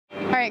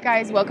Alright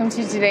guys, welcome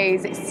to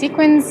today's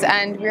sequence,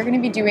 and we're going to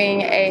be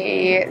doing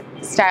a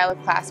style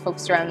of class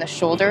focused around the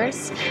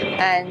shoulders,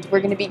 and we're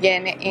going to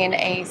begin in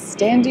a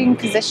standing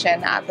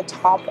position at the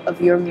top of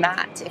your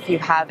mat if you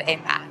have a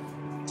mat.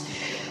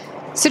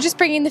 So just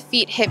bringing the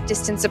feet hip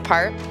distance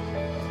apart.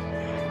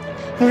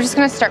 And we're just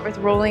going to start with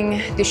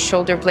rolling the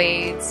shoulder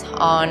blades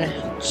on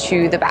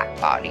to the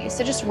back body.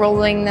 So just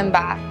rolling them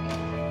back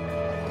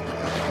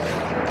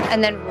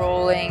and then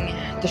rolling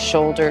the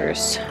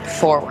shoulders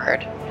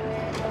forward.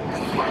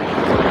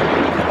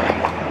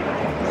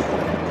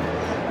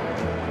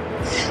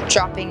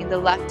 Dropping the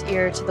left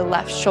ear to the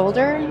left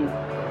shoulder.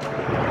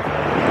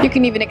 You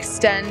can even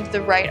extend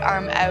the right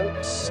arm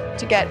out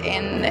to get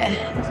in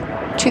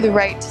to the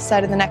right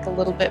side of the neck a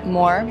little bit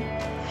more.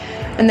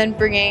 And then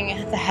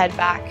bringing the head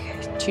back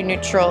to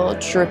neutral,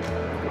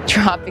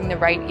 dropping the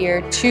right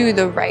ear to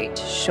the right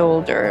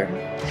shoulder.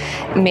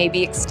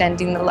 Maybe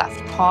extending the left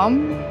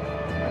palm.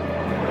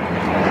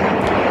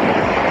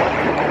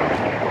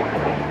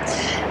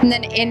 And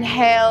then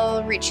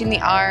inhale, reaching the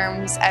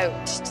arms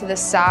out to the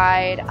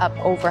side, up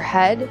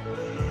overhead.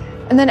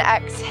 And then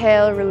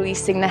exhale,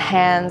 releasing the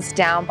hands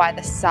down by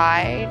the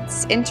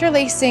sides,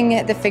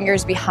 interlacing the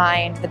fingers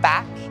behind the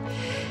back.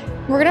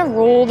 We're gonna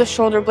roll the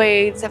shoulder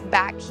blades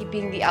back,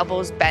 keeping the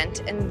elbows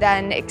bent, and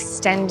then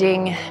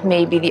extending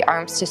maybe the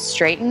arms to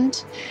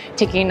straightened,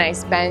 taking a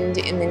nice bend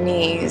in the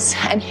knees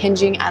and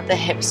hinging at the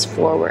hips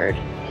forward.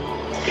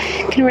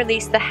 You can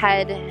release the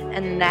head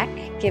and the neck,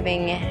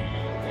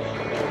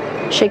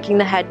 shaking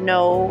the head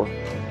no.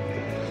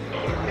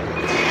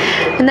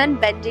 And then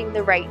bending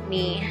the right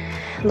knee,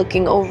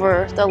 looking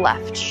over the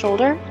left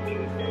shoulder.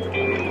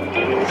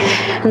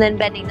 And then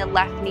bending the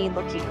left knee,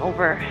 looking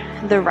over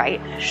the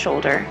right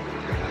shoulder.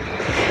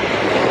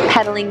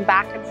 Pedaling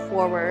back and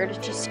forward,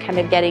 just kind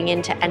of getting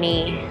into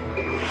any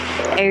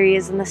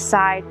areas in the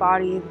side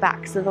body,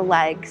 backs of the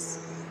legs.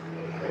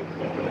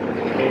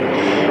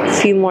 A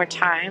few more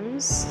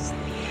times.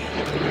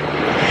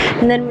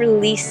 And then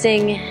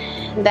releasing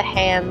the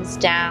hands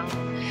down.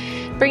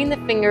 Bring the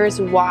fingers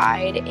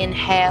wide.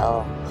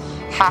 Inhale,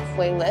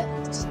 halfway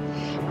lift.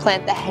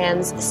 Plant the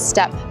hands,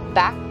 step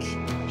back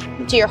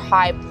to your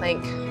high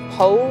plank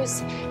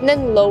pose, and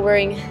then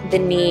lowering the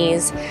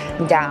knees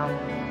down.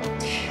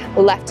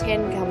 Left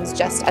hand comes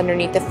just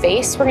underneath the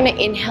face. We're going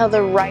to inhale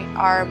the right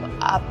arm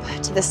up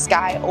to the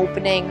sky,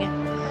 opening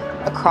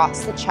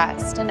across the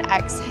chest, and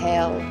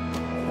exhale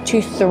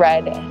to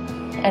thread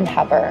and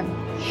hover.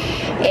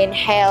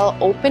 Inhale,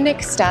 open,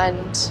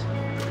 extend,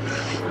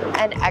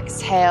 and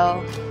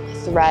exhale,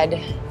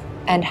 thread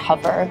and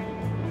hover.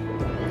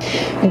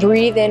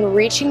 Breathe in,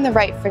 reaching the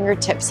right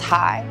fingertips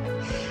high,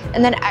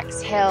 and then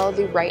exhale,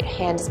 the right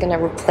hand is going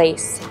to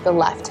replace the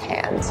left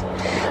hand.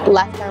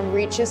 Left arm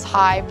reaches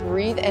high,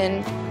 breathe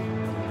in,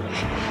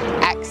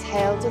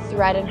 exhale to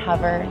thread and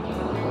hover.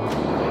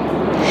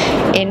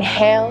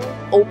 Inhale,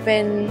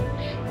 open,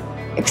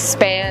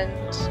 expand,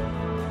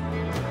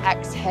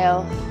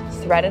 exhale,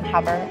 thread and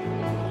hover.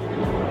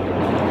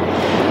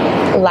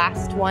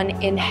 Last one,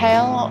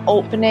 inhale,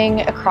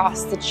 opening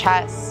across the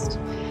chest,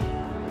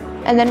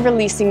 and then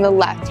releasing the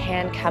left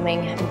hand,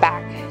 coming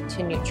back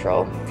to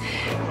neutral.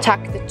 Tuck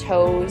the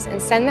toes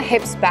and send the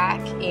hips back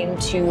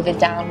into the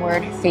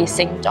downward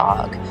facing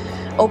dog.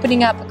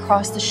 Opening up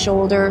across the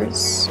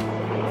shoulders.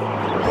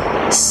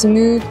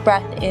 Smooth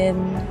breath in,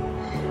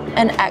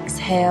 and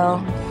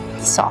exhale,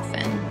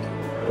 soften.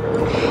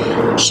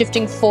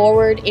 Shifting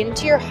forward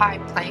into your high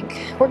plank,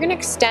 we're going to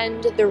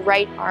extend the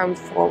right arm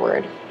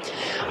forward.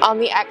 On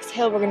the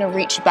exhale, we're going to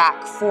reach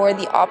back for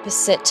the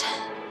opposite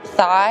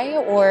thigh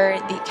or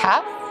the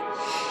calf.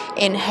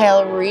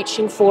 Inhale,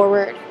 reaching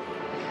forward.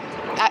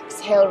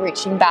 Exhale,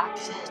 reaching back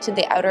to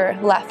the outer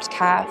left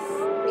calf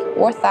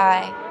or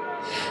thigh.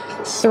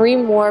 3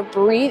 more,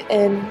 breathe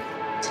in.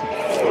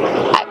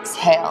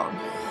 Exhale.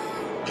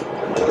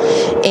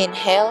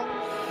 Inhale.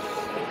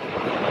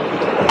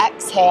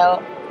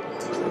 Exhale.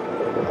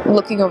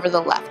 Looking over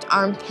the left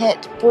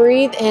armpit,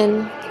 breathe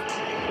in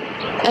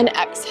and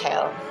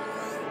exhale.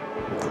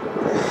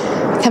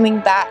 Coming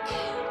back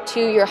to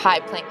your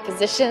high plank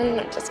position.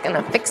 I'm just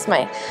gonna fix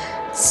my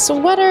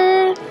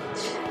sweater,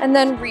 and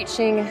then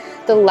reaching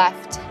the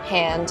left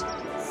hand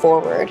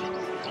forward.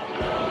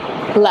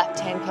 Left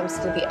hand comes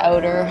to the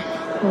outer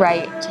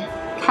right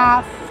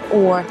calf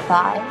or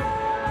thigh.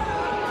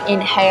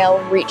 Inhale,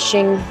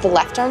 reaching the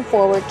left arm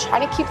forward. Try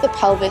to keep the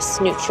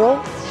pelvis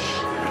neutral.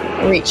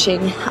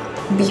 Reaching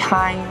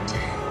behind,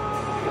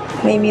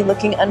 maybe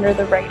looking under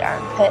the right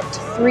armpit.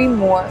 3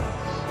 more.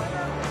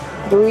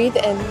 Breathe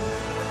in.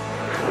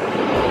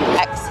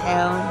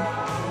 Exhale.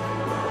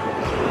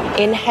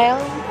 Inhale.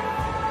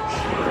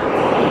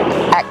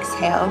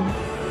 Exhale.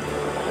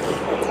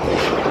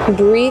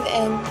 Breathe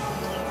in.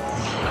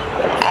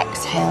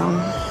 Exhale.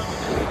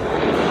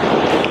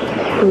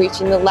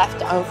 Reaching the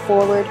left arm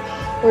forward.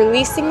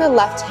 Releasing the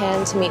left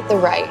hand to meet the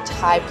right.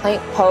 High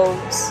plank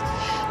pose.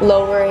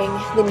 Lowering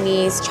the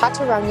knees.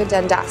 Chaturanga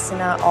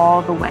Dandasana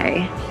all the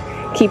way.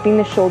 Keeping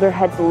the shoulder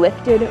heads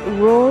lifted.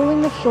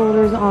 Rolling the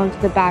shoulders onto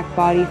the back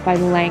body.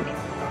 Find length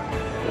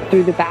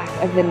through the back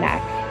of the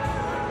neck.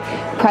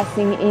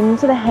 Pressing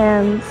into the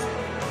hands,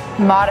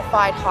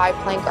 modified high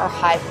plank or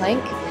high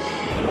plank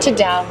to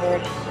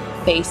downward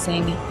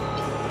facing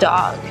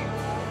dog.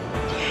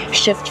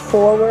 Shift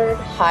forward,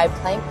 high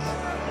plank,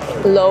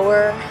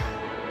 lower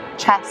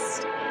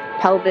chest,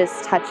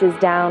 pelvis touches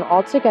down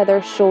all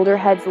together, shoulder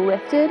heads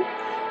lifted,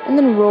 and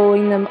then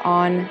rolling them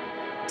on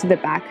to the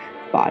back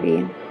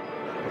body.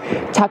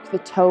 Tuck the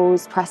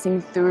toes,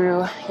 pressing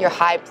through your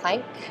high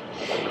plank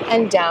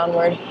and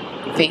downward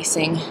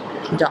facing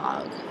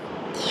dog.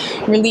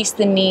 Release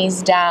the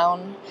knees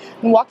down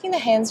and walking the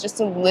hands just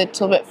a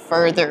little bit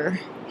further,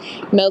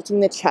 melting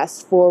the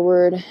chest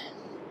forward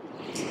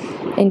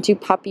into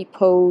puppy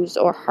pose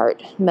or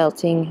heart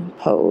melting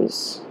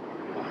pose.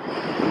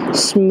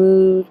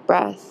 Smooth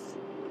breath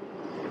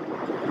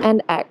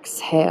and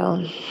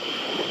exhale.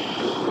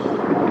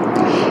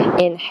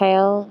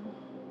 Inhale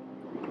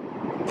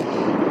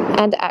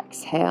and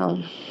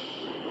exhale.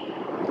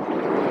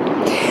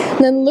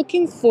 And then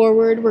looking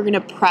forward, we're going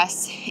to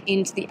press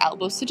into the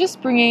elbows. So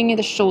just bringing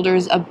the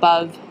shoulders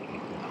above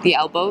the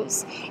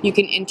elbows. You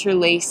can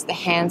interlace the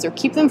hands or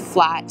keep them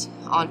flat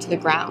onto the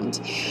ground.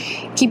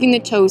 Keeping the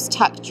toes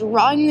tucked,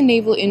 drawing the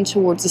navel in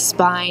towards the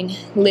spine,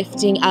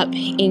 lifting up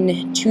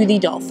into the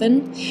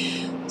dolphin.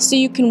 So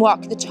you can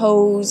walk the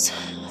toes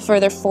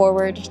further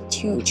forward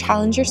to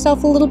challenge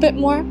yourself a little bit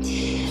more.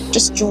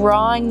 Just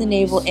drawing the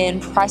navel in,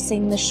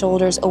 pressing the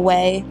shoulders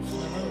away,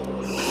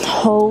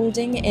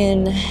 holding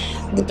in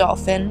the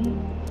dolphin.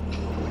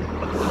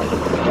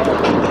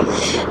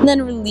 And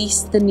then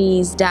release the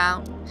knees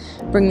down.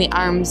 Bring the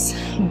arms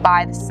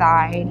by the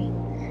side,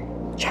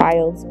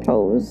 child's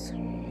pose.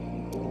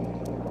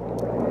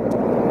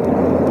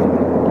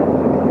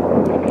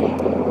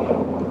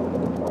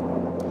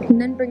 And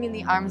then bringing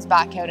the arms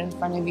back out in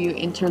front of you,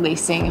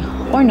 interlacing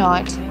or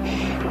not,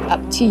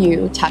 up to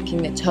you,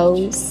 tucking the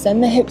toes,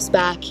 send the hips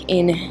back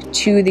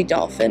into the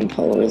dolphin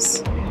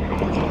pose.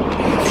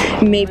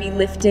 Maybe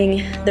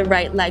lifting the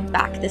right leg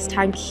back this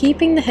time,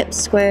 keeping the hips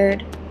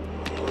squared,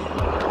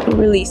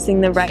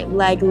 releasing the right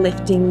leg,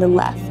 lifting the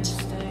left.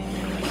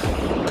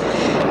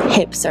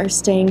 Hips are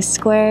staying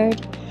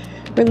squared.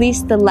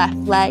 Release the left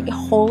leg,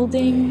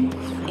 holding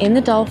in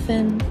the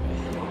dolphin.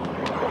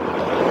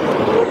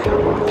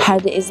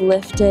 Head is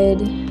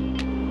lifted.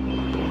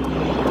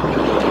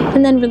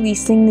 And then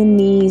releasing the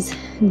knees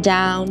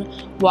down,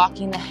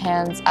 walking the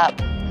hands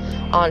up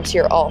onto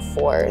your all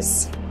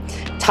fours.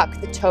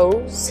 Tuck the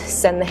toes,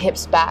 send the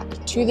hips back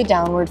to the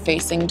downward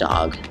facing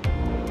dog.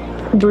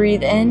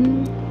 Breathe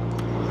in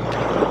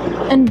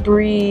and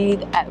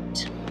breathe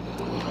out.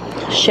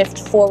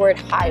 Shift forward,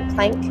 high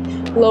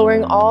plank,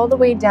 lowering all the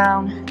way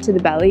down to the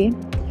belly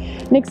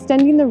and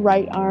extending the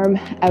right arm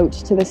out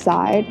to the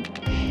side.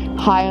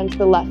 High onto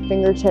the left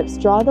fingertips,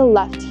 draw the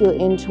left heel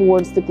in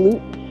towards the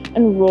glute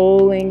and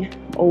rolling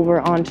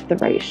over onto the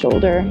right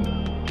shoulder.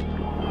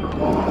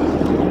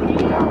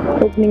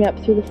 Opening up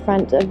through the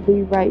front of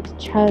the right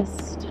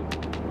chest.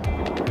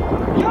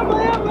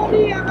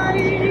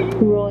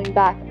 Rolling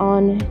back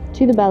on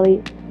to the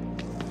belly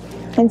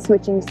and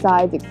switching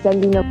sides,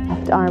 extending the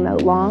left arm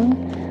out long,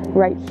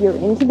 right heel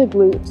into the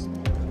glute,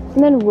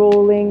 and then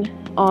rolling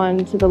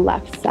on to the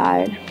left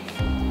side.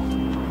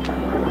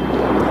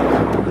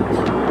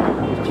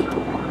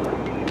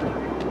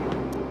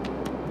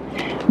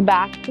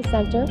 Back to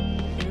center,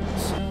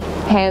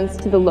 hands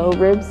to the low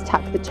ribs,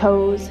 tuck the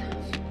toes,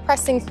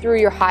 pressing through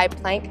your high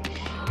plank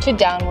to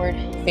downward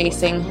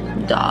facing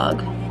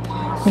dog.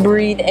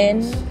 Breathe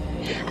in,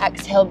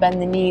 exhale,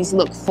 bend the knees,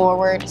 look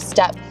forward,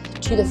 step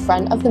to the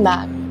front of the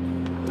mat.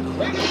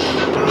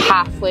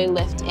 Halfway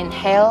lift,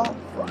 inhale,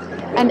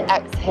 and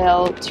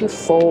exhale to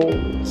fold.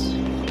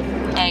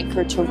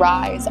 Anchor to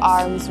rise,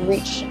 arms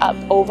reach up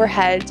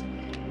overhead,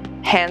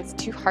 hands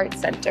to heart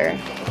center.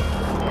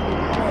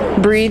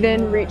 Breathe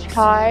in, reach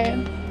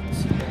high,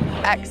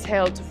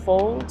 exhale to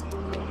fold.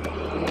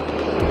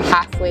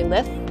 Halfway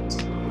lift,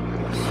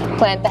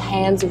 plant the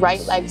hands,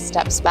 right leg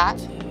steps back,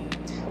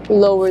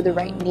 lower the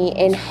right knee,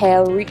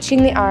 inhale,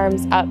 reaching the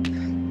arms up,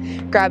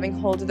 grabbing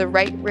hold of the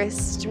right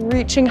wrist,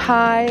 reaching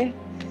high,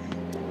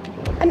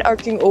 and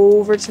arcing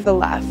over to the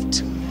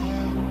left.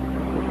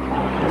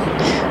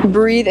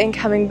 Breathe in,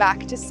 coming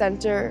back to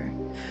center,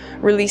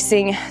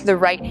 releasing the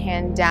right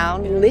hand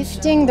down,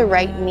 lifting the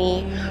right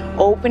knee,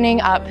 opening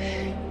up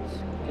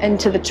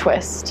into the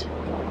twist.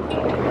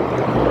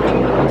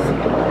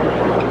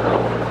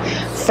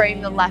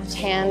 Frame the left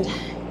hand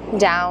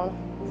down.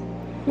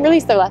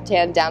 Release the left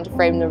hand down to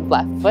frame the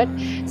left foot.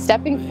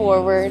 Stepping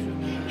forward,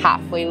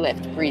 halfway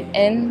lift. Breathe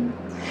in.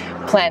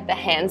 Plant the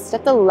hands,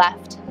 step the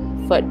left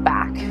foot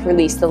back.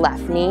 Release the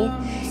left knee.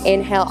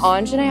 Inhale,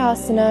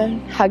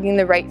 Anjaneyasana, hugging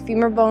the right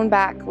femur bone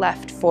back,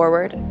 left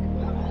forward.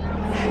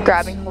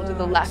 Grabbing hold of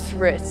the left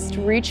wrist,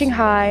 reaching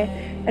high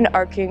and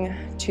arcing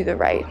to the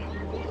right.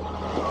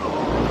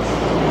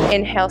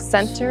 Inhale,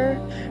 center,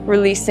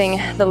 releasing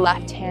the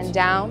left hand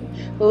down,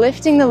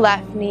 lifting the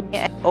left knee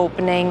and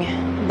opening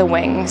the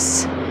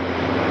wings.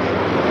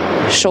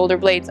 Shoulder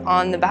blades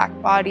on the back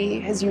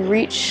body as you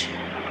reach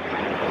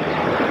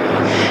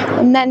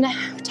And then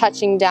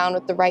touching down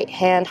with the right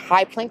hand,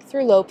 high plank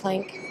through low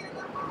plank.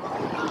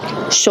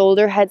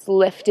 Shoulder heads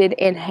lifted,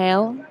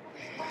 inhale.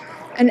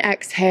 And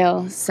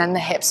exhale, send the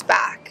hips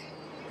back.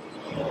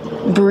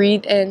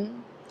 Breathe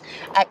in.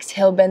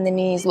 Exhale, bend the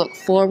knees, look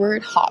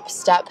forward, hop,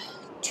 step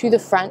to the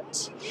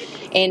front.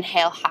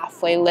 Inhale,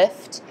 halfway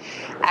lift.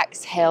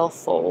 Exhale,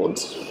 fold.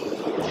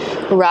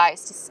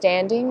 Rise to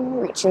standing,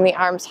 reaching the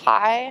arms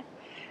high.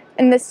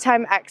 And this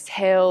time,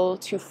 exhale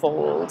to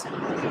fold.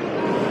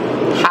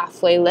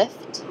 Halfway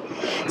lift.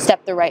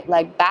 Step the right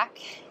leg back.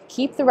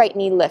 Keep the right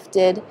knee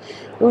lifted.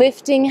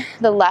 Lifting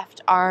the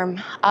left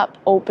arm up,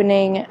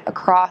 opening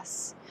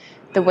across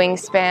the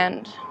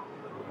wingspan.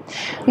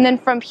 And then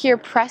from here,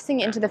 pressing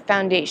into the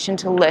foundation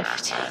to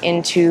lift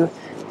into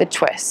the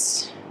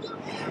twist.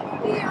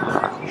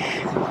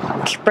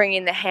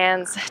 Bringing the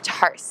hands to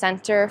heart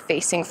center,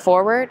 facing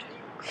forward.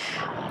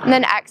 And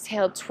then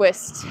exhale,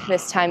 twist,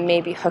 this time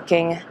maybe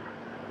hooking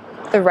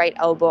the right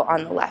elbow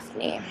on the left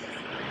knee.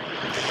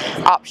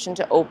 Option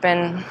to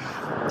open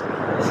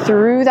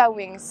through that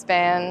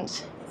wingspan.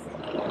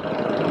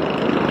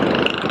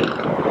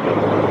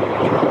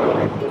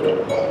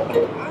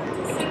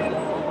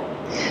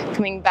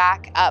 Coming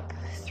back up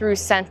through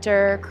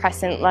center,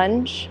 crescent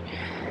lunge.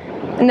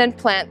 And then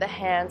plant the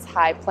hands,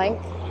 high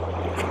plank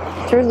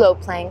through low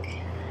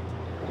plank,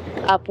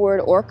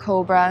 upward or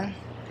cobra.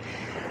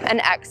 And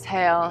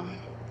exhale,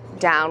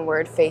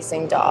 downward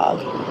facing dog.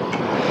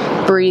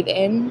 Breathe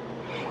in,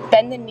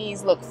 bend the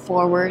knees, look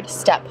forward,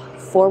 step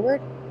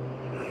forward,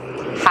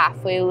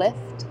 halfway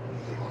lift,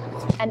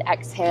 and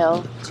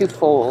exhale to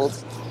fold.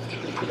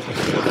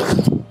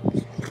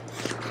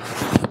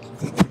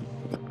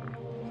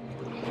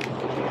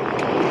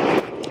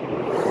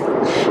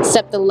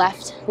 Step the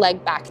left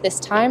leg back this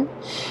time,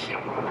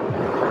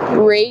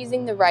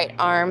 raising the right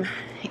arm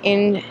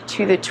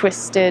into the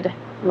twisted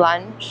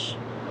lunge,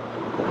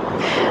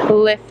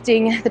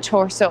 lifting the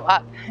torso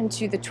up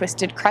into the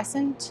twisted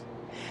crescent,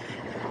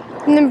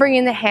 and then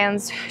bringing the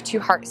hands to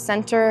heart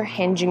center,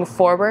 hinging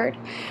forward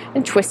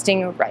and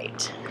twisting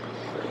right.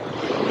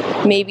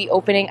 Maybe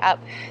opening up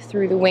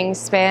through the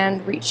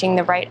wingspan, reaching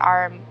the right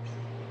arm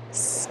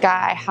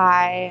sky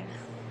high,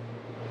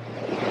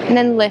 and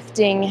then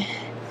lifting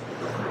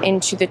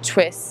into the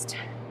twist,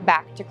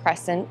 back to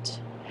crescent.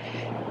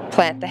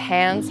 Plant the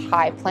hands,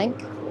 high plank,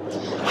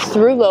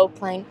 through low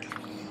plank.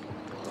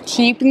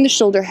 Keeping the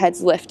shoulder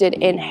heads lifted,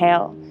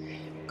 inhale,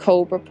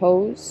 cobra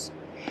pose,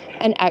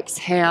 and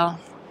exhale,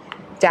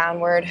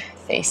 downward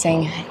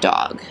facing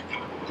dog.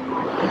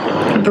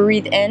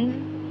 Breathe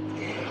in,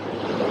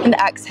 and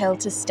exhale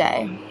to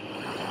stay.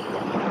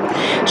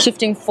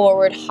 Shifting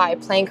forward, high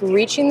plank,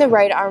 reaching the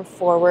right arm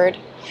forward.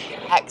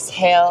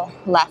 Exhale,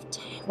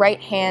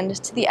 right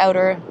hand to the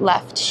outer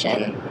left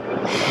shin.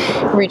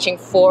 Reaching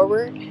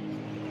forward.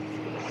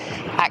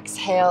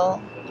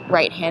 Exhale,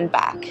 right hand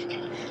back.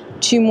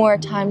 2 more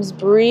times,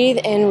 breathe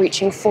in,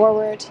 reaching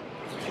forward.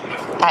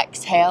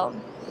 Exhale.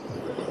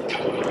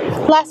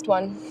 Last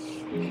one.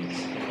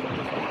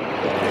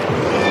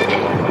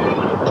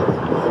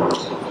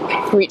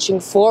 Reaching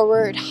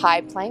forward,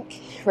 high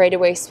plank. Right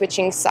away,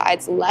 switching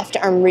sides, left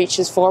arm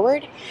reaches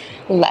forward,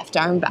 left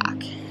arm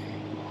back.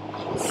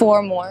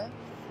 4 more.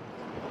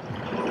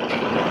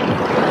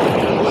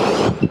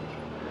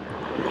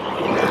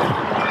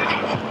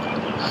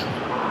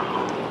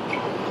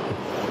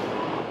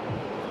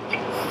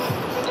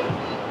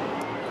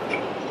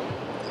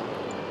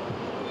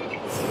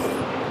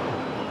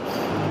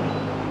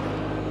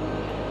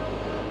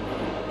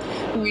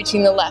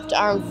 Reaching the left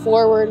arm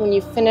forward when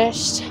you've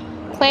finished.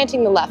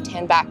 Planting the left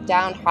hand back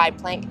down, high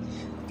plank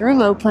through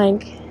low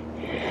plank,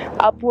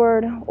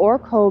 upward or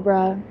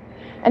cobra,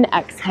 and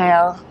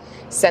exhale,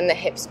 send the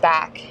hips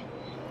back,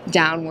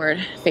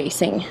 downward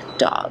facing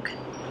dog.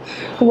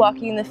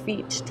 Walking the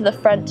feet to the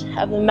front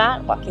of the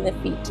mat, walking the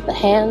feet to the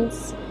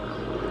hands.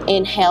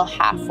 Inhale,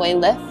 halfway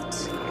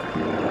lift.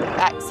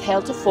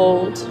 Exhale to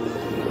fold.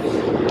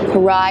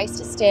 Rise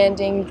to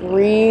standing,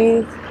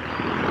 breathe.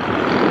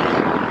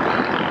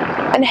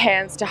 And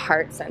hands to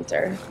heart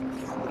center.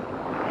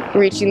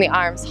 Reaching the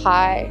arms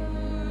high.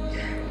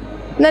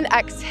 And then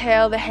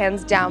exhale the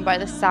hands down by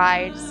the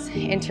sides,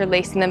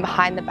 interlacing them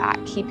behind the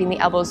back, keeping the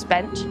elbows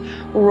bent,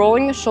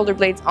 rolling the shoulder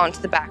blades onto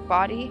the back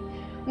body,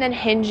 and then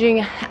hinging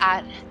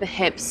at the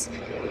hips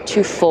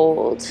to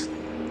fold.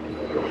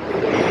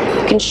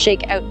 You can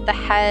shake out the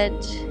head,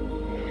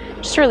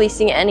 just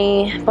releasing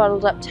any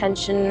bottled up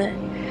tension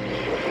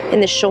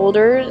in the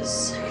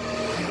shoulders.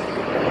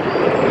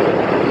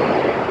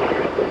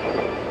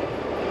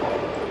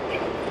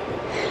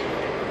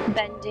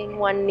 Bending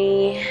one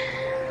knee,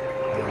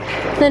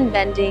 then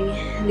bending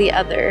the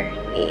other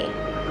knee.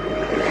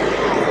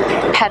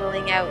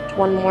 Pedaling out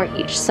 1 more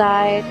each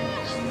side.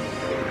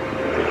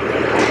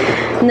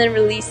 And then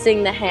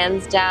releasing the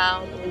hands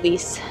down,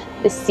 release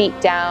the seat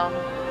down,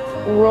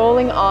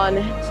 rolling on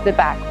to the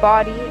back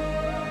body,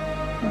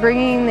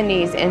 bringing the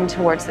knees in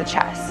towards the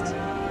chest.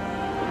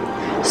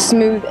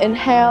 Smooth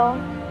inhale.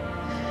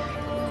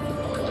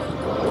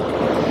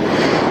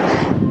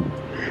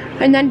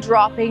 And then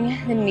dropping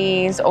the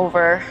knees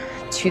over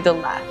to the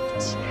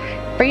left.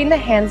 Bringing the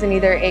hands in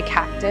either a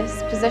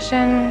cactus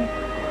position,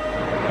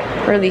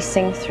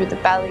 releasing through the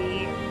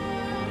belly.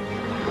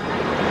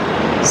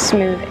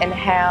 Smooth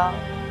inhale.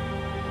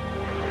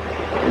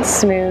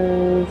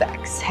 Smooth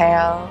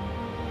exhale.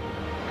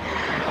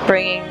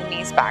 Bringing the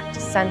knees back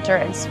to center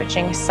and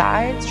switching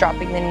sides,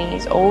 dropping the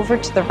knees over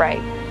to the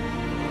right.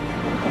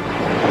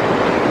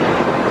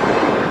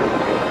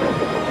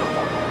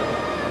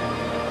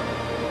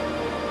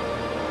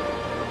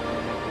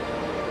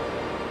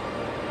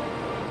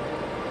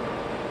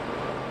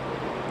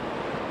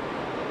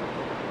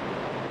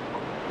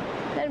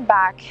 Then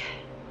back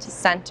to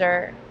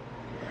center,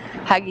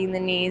 hugging the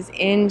knees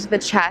into the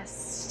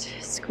chest,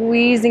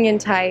 squeezing in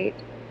tight,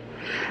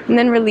 and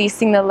then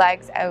releasing the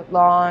legs out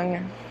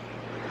long.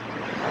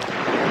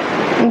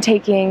 And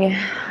taking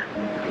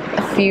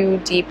a few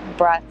deep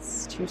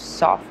breaths to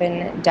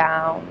soften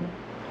down.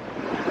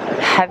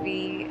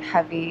 Heavy,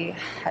 heavy,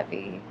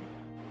 heavy.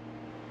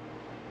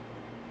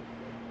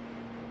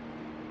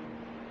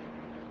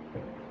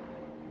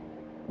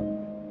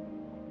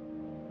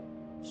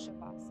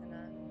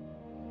 Shavasana.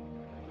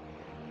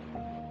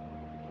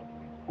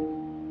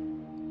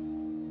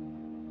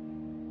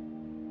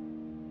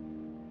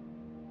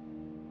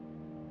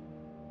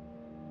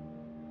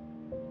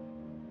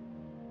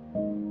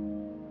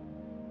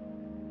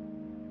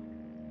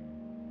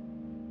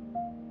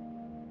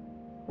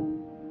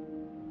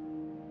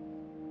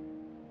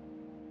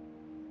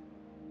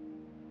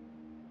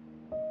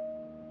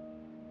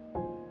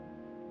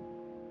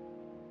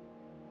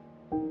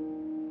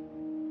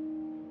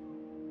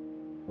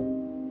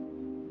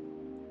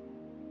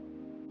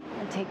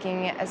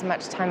 Taking as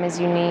much time as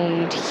you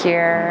need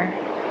here.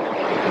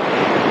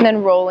 And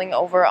then rolling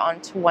over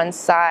onto one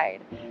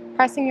side.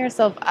 Pressing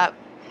yourself up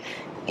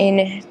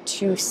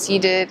into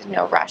seated,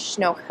 no rush,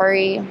 no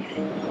hurry.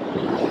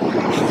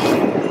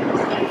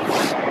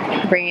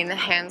 Bringing the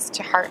hands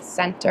to heart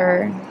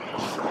center.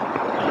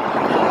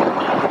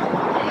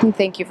 And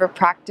thank you for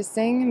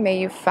practicing. May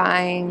you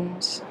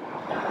find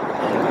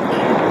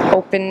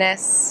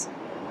openness,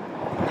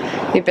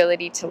 the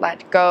ability to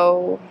let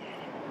go.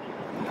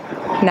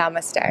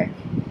 Namaste.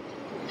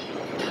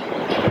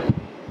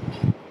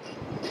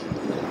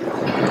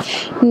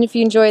 And if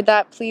you enjoyed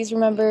that, please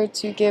remember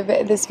to give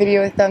this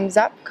video a thumbs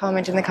up,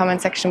 comment in the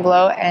comment section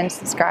below, and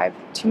subscribe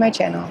to my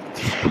channel.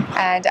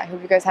 And I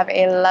hope you guys have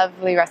a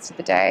lovely rest of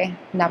the day.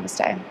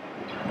 Namaste.